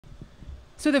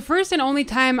So the first and only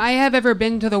time I have ever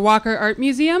been to the Walker Art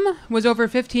Museum was over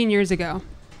 15 years ago.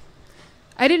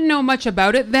 I didn't know much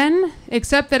about it then,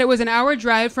 except that it was an hour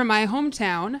drive from my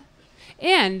hometown,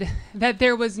 and that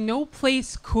there was no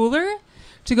place cooler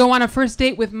to go on a first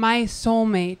date with my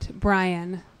soulmate,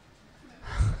 Brian.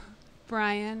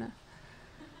 Brian.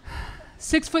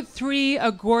 6'3",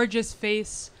 a gorgeous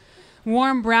face,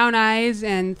 warm brown eyes,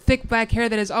 and thick black hair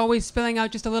that is always spilling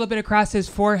out just a little bit across his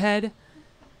forehead.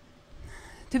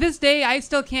 To this day, I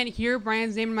still can't hear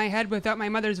Brian's name in my head without my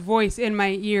mother's voice in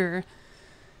my ear.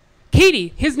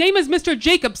 Katie, his name is Mr.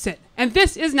 Jacobson, and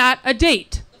this is not a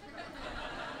date.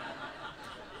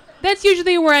 That's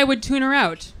usually where I would tune her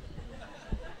out.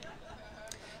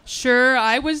 Sure,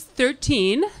 I was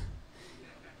 13,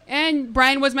 and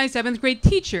Brian was my 7th grade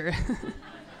teacher.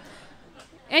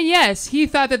 And yes, he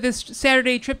thought that this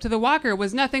Saturday trip to the Walker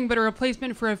was nothing but a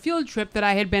replacement for a field trip that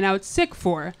I had been out sick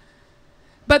for.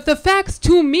 But the facts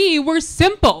to me were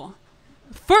simple.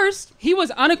 First, he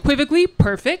was unequivocally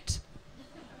perfect.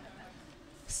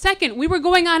 Second, we were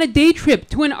going on a day trip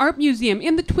to an art museum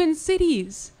in the Twin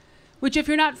Cities, which, if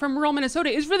you're not from rural Minnesota,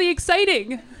 is really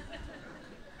exciting.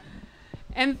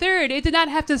 And third, it did not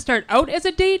have to start out as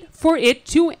a date for it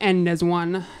to end as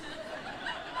one.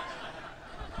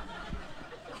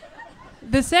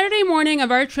 The Saturday morning of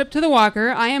our trip to the Walker,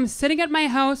 I am sitting at my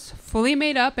house, fully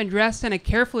made up and dressed in a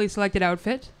carefully selected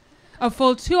outfit, a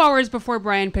full 2 hours before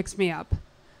Brian picks me up.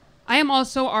 I am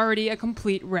also already a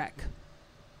complete wreck.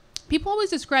 People always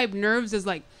describe nerves as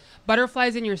like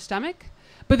butterflies in your stomach,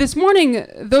 but this morning,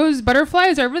 those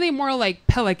butterflies are really more like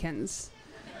pelicans.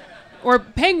 Or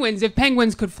penguins, if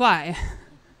penguins could fly.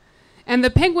 And the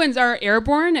penguins are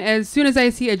airborne as soon as I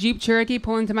see a Jeep Cherokee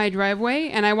pull into my driveway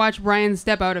and I watch Brian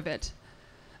step out of it.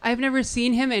 I've never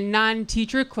seen him in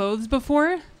non-teacher clothes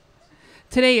before.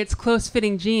 Today it's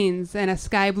close-fitting jeans and a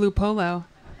sky blue polo.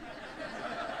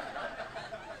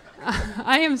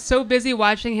 I am so busy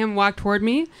watching him walk toward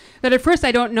me that at first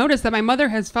I don't notice that my mother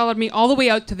has followed me all the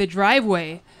way out to the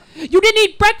driveway. You didn't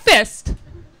eat breakfast!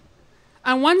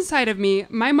 On one side of me,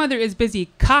 my mother is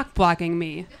busy cock-blocking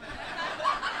me.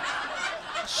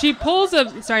 She pulls a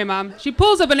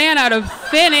banana out of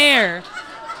thin air,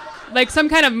 like some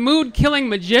kind of mood-killing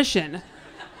magician.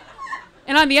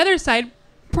 And on the other side,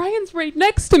 Brian's right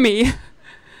next to me.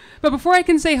 But before I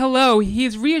can say hello,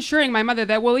 he's reassuring my mother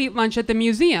that we'll eat lunch at the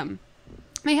museum.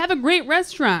 They have a great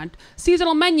restaurant,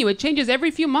 seasonal menu, it changes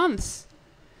every few months.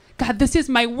 God, this is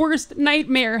my worst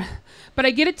nightmare. But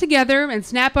I get it together and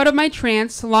snap out of my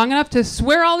trance long enough to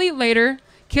swear I'll eat later,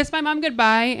 kiss my mom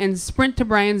goodbye, and sprint to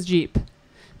Brian's Jeep.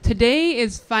 Today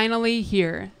is finally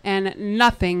here, and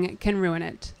nothing can ruin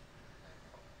it.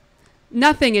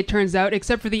 Nothing, it turns out,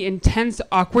 except for the intense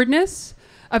awkwardness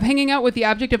of hanging out with the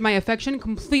object of my affection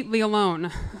completely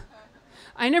alone.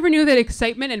 I never knew that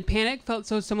excitement and panic felt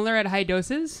so similar at high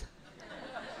doses.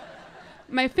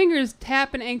 My fingers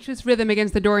tap an anxious rhythm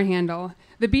against the door handle.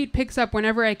 The beat picks up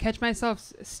whenever I catch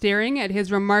myself staring at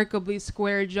his remarkably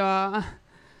square jaw.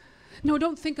 No,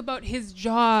 don't think about his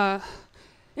jaw.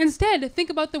 Instead, think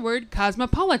about the word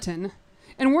cosmopolitan,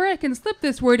 and where I can slip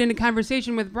this word into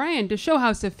conversation with Brian to show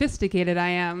how sophisticated I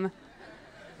am.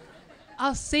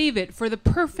 I'll save it for the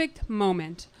perfect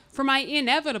moment, for my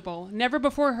inevitable,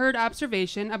 never-before-heard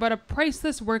observation about a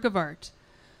priceless work of art.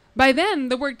 By then,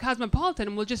 the word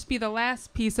cosmopolitan will just be the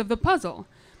last piece of the puzzle,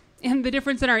 and the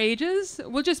difference in our ages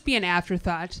will just be an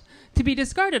afterthought, to be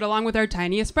discarded along with our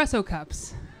tiny espresso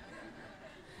cups.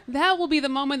 That will be the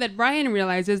moment that Brian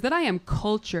realizes that I am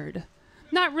cultured.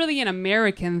 Not really an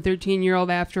American 13-year-old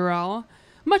after all,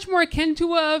 much more akin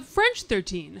to a French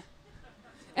 13.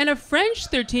 And a French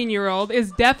 13-year-old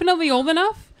is definitely old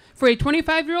enough for a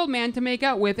 25-year-old man to make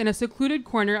out with in a secluded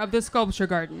corner of the sculpture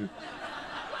garden.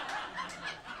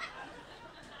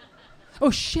 Oh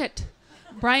shit,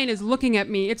 Brian is looking at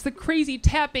me. It's the crazy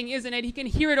tapping, isn't it? He can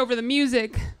hear it over the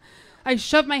music. I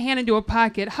shove my hand into a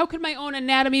pocket. How could my own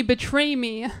anatomy betray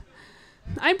me?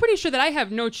 I'm pretty sure that I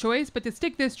have no choice but to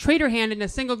stick this traitor hand in a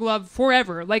single glove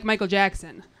forever, like Michael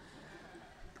Jackson.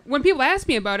 When people ask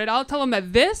me about it, I'll tell them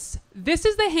that this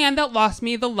is the hand that lost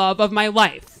me the love of my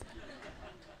life.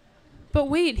 But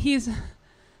wait, he's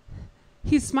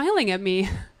smiling at me.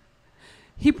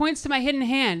 He points to my hidden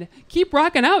hand. Keep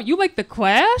rocking out. You like the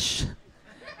Clash?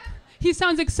 He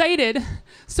sounds excited,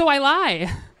 so I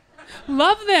lie.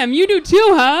 Love them. You do too,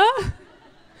 huh?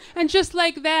 And just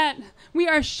like that, we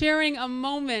are sharing a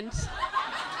moment.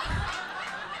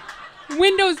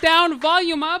 Windows down,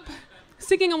 volume up,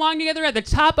 singing along together at the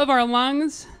top of our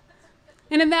lungs.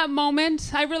 And in that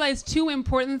moment, I realized two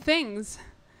important things.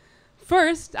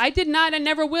 First, I did not and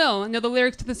never will know the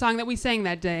lyrics to the song that we sang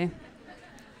that day.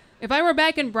 If I were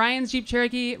back in Brian's Jeep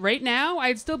Cherokee right now,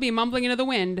 I'd still be mumbling into the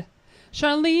wind.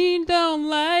 Charlene don't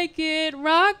like it.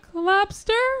 Rock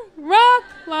lobster, rock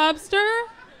lobster.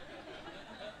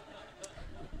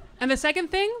 And the second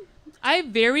thing, I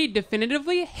very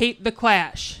definitively hate The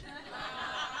Clash.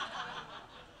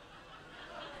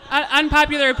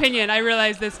 Unpopular opinion, I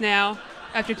realize this now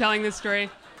after telling this story.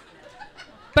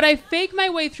 But I fake my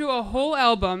way through a whole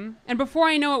album, and before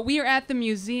I know it, we are at the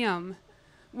museum,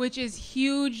 which is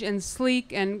huge and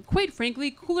sleek and, quite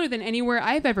frankly, cooler than anywhere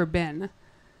I've ever been.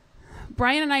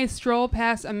 Brian and I stroll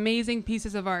past amazing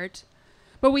pieces of art,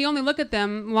 but we only look at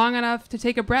them long enough to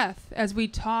take a breath as we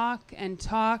talk and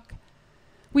talk.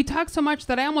 We talk so much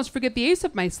that I almost forget the ace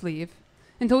up my sleeve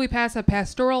until we pass a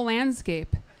pastoral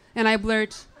landscape, and I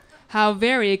blurt, "How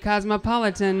very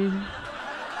cosmopolitan."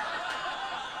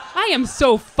 I am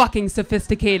so fucking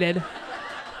sophisticated.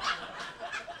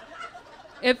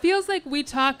 It feels like we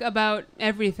talk about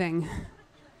everything.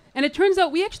 And it turns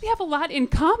out we actually have a lot in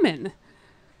common.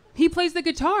 He plays the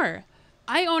guitar.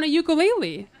 I own a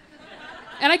ukulele.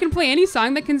 And I can play any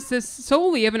song that consists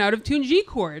solely of an out-of-tune G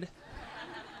chord.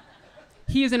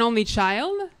 He is an only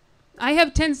child. I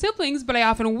have 10 siblings, but I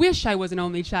often wish I was an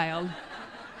only child.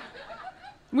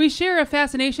 We share a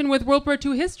fascination with World War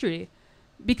II history,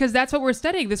 because that's what we're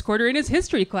studying this quarter in his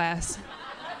history class.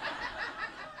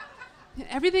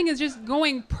 Everything is just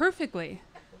going perfectly.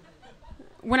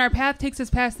 When our path takes us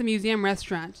past the museum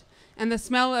restaurant, and the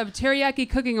smell of teriyaki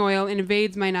cooking oil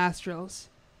invades my nostrils,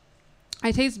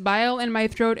 I taste bile in my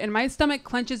throat, and my stomach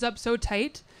clenches up so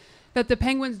tight that the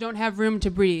penguins don't have room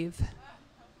to breathe.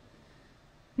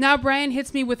 Now Brian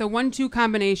hits me with a 1-2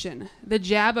 combination, the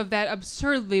jab of that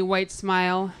absurdly white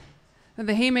smile.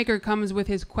 The haymaker comes with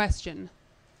his question.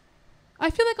 I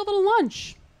feel like a little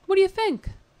lunch. What do you think?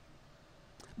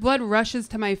 Blood rushes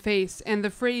to my face, and the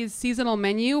phrase seasonal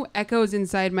menu echoes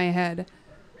inside my head.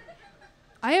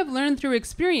 I have learned through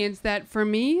experience that, for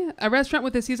me, a restaurant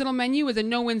with a seasonal menu is a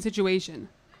no-win situation.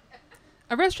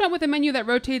 A restaurant with a menu that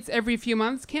rotates every few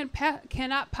months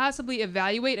cannot possibly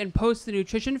evaluate and post the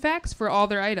nutrition facts for all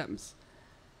their items.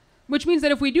 Which means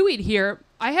that if we do eat here,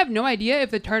 I have no idea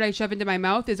if the tart I shove into my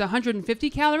mouth is 150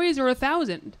 calories or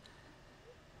 1,000.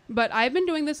 But I've been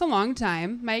doing this a long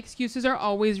time. My excuses are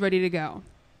always ready to go.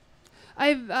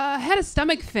 I've had a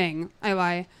stomach thing, I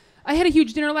lie. I had a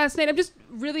huge dinner last night. I'm just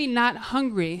really not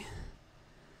hungry.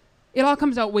 It all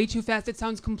comes out way too fast. It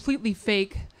sounds completely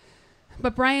fake.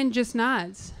 But Brian just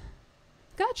nods.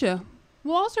 Gotcha.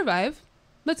 We'll all survive.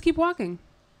 Let's keep walking.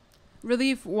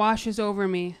 Relief washes over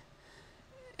me.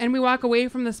 And we walk away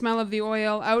from the smell of the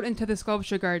oil out into the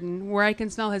sculpture garden, where I can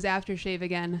smell his aftershave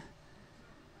again.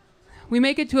 We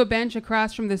make it to a bench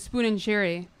across from the Spoon and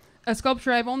Cherry, a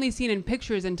sculpture I've only seen in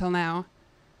pictures until now.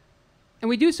 And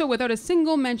we do so without a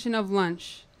single mention of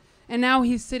lunch. And now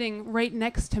he's sitting right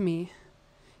next to me.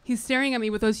 He's staring at me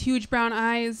with those huge brown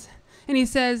eyes, and he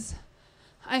says,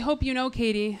 I hope you know,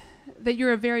 Caty, that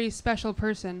you're a very special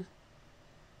person.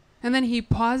 And then he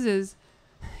pauses,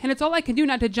 and it's all I can do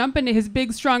not to jump into his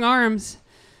big, strong arms.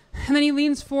 And then he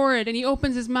leans forward, and he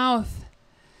opens his mouth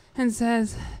and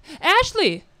says,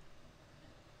 Ashley!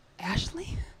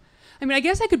 Ashley? I mean, I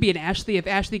guess I could be an Ashley if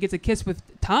Ashley gets a kiss with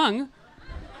tongue.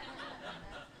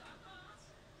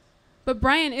 But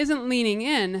Brian isn't leaning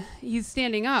in. He's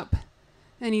standing up,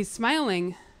 and he's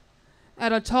smiling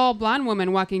at a tall blonde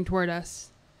woman walking toward us.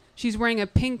 She's wearing a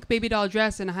pink baby doll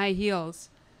dress and high heels.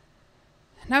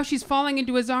 Now she's falling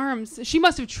into his arms. She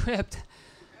must have tripped.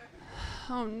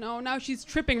 Oh no, now she's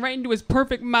tripping right into his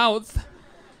perfect mouth.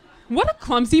 What a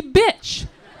clumsy bitch.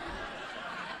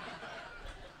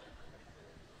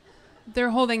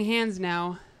 They're holding hands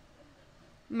now.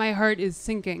 My heart is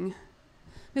sinking.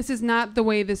 This is not the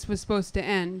way this was supposed to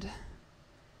end.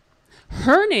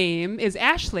 Her name is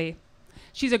Ashley.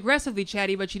 She's aggressively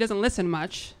chatty, but she doesn't listen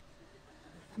much.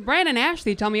 Brian and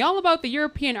Ashley tell me all about the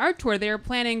European art tour they are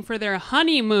planning for their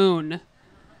honeymoon.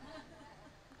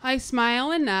 I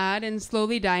smile and nod and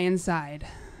slowly die inside.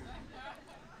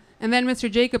 And then Mr.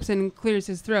 Jacobson clears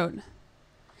his throat.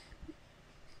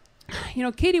 You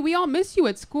know, Caty, we all miss you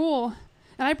at school,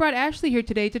 and I brought Ashley here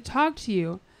today to talk to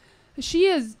you. She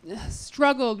has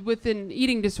struggled with an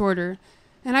eating disorder,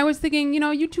 and I was thinking, you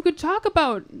know, you two could talk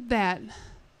about that.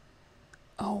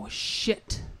 Oh,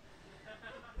 shit.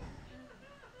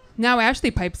 Now Ashley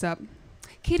pipes up.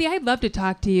 Caty, I'd love to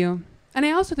talk to you, and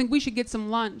I also think we should get some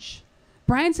lunch.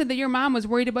 Brian said that your mom was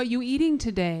worried about you eating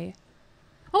today.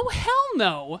 Oh, hell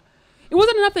no. It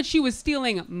wasn't enough that she was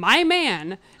stealing my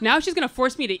man. Now she's going to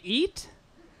force me to eat?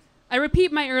 I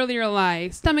repeat my earlier lie.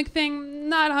 Stomach thing,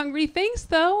 not hungry. Thanks,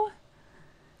 though.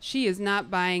 She is not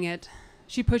buying it.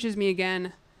 She pushes me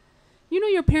again. You know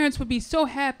your parents would be so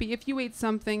happy if you ate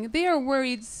something. They are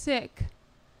worried sick.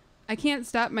 I can't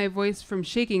stop my voice from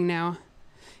shaking now.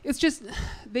 It's just,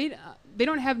 they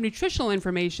don't have nutritional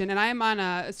information, and I'm on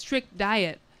a strict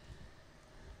diet.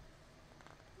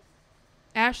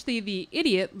 Ashley, the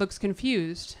idiot, looks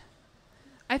confused.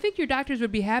 I think your doctors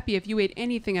would be happy if you ate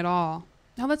anything at all.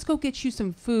 Now let's go get you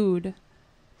some food.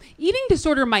 Eating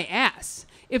disorder my ass.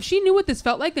 If she knew what this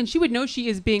felt like, then she would know she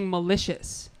is being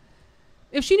malicious.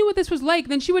 If she knew what this was like,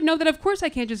 then she would know that of course I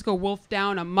can't just go wolf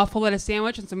down a muffaletta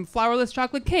sandwich and some flourless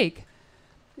chocolate cake.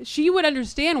 She would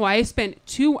understand why I spent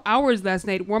 2 hours last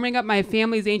night warming up my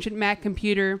family's ancient Mac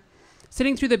computer,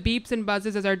 sitting through the beeps and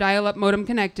buzzes as our dial-up modem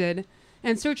connected,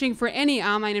 and searching for any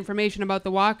online information about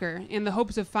the Walker in the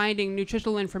hopes of finding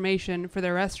nutritional information for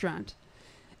their restaurant.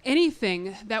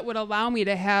 Anything that would allow me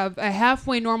to have a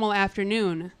halfway normal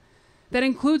afternoon that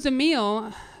includes a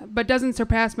meal but doesn't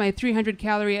surpass my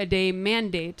 300-calorie-a-day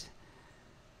mandate.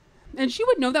 And she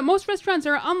would know that most restaurants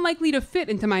are unlikely to fit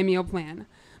into my meal plan.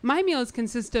 My meals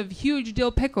consist of huge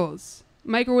dill pickles,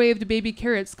 microwaved baby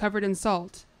carrots covered in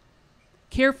salt,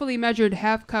 carefully measured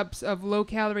half cups of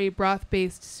low-calorie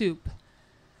broth-based soup.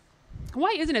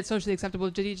 Why isn't it socially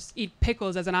acceptable to just eat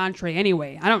pickles as an entree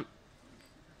anyway?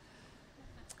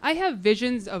 I have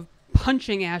visions of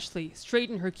punching Ashley straight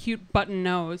in her cute button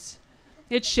nose.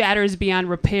 It shatters beyond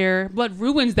repair. Blood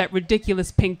ruins that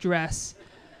ridiculous pink dress.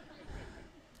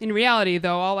 In reality,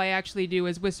 though, all I actually do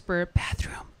is whisper,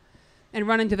 "Bathroom," and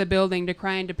run into the building to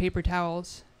cry into paper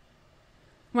towels.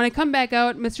 When I come back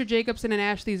out, Mr. Jacobson and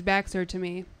Ashley's backs are to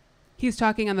me. He's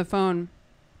talking on the phone.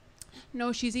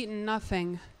 No, she's eaten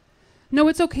nothing. No,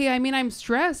 it's okay. I mean, I'm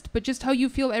stressed, but just how you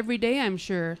feel every day, I'm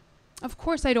sure. Of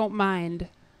course I don't mind.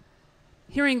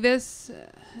 Hearing this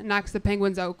knocks the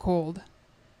penguins out cold.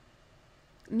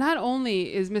 Not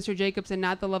only is Mr. Jacobson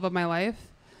not the love of my life,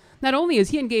 not only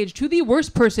is he engaged to the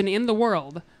worst person in the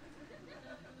world,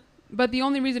 but the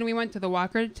only reason we went to the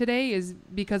Walker today is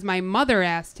because my mother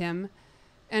asked him,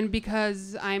 and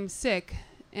because I'm sick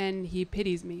and he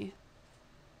pities me.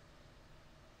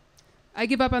 I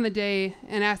give up on the day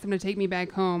and ask them to take me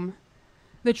back home.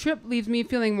 The trip leaves me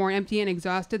feeling more empty and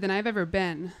exhausted than I've ever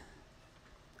been.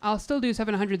 I'll still do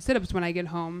 700 sit-ups when I get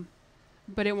home,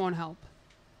 but it won't help.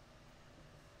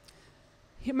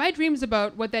 My dreams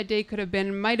about what that day could have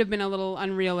been might have been a little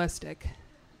unrealistic.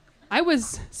 I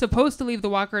was supposed to leave the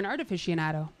Walker an art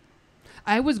aficionado.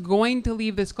 I was going to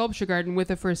leave the sculpture garden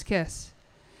with a first kiss.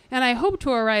 And I hoped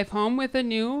to arrive home with a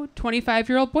new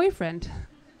 25-year-old boyfriend.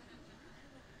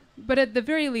 But at the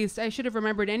very least, I should have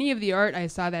remembered any of the art I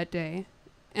saw that day.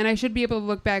 And I should be able to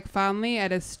look back fondly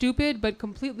at a stupid but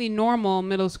completely normal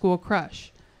middle school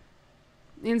crush.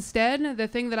 Instead, the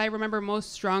thing that I remember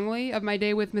most strongly of my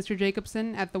day with Mr.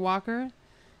 Jacobson at the Walker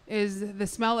is the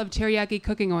smell of teriyaki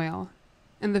cooking oil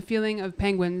and the feeling of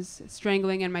penguins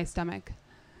strangling in my stomach.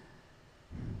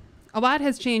 A lot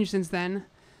has changed since then.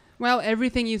 While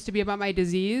everything used to be about my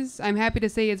disease, I'm happy to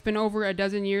say it's been over a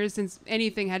dozen years since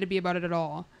anything had to be about it at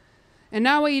all. And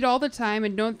now I eat all the time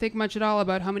and don't think much at all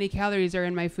about how many calories are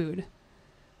in my food.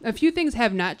 A few things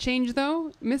have not changed,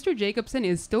 though. Mr. Jacobson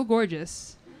is still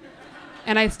gorgeous.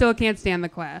 And I still can't stand the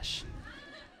Clash.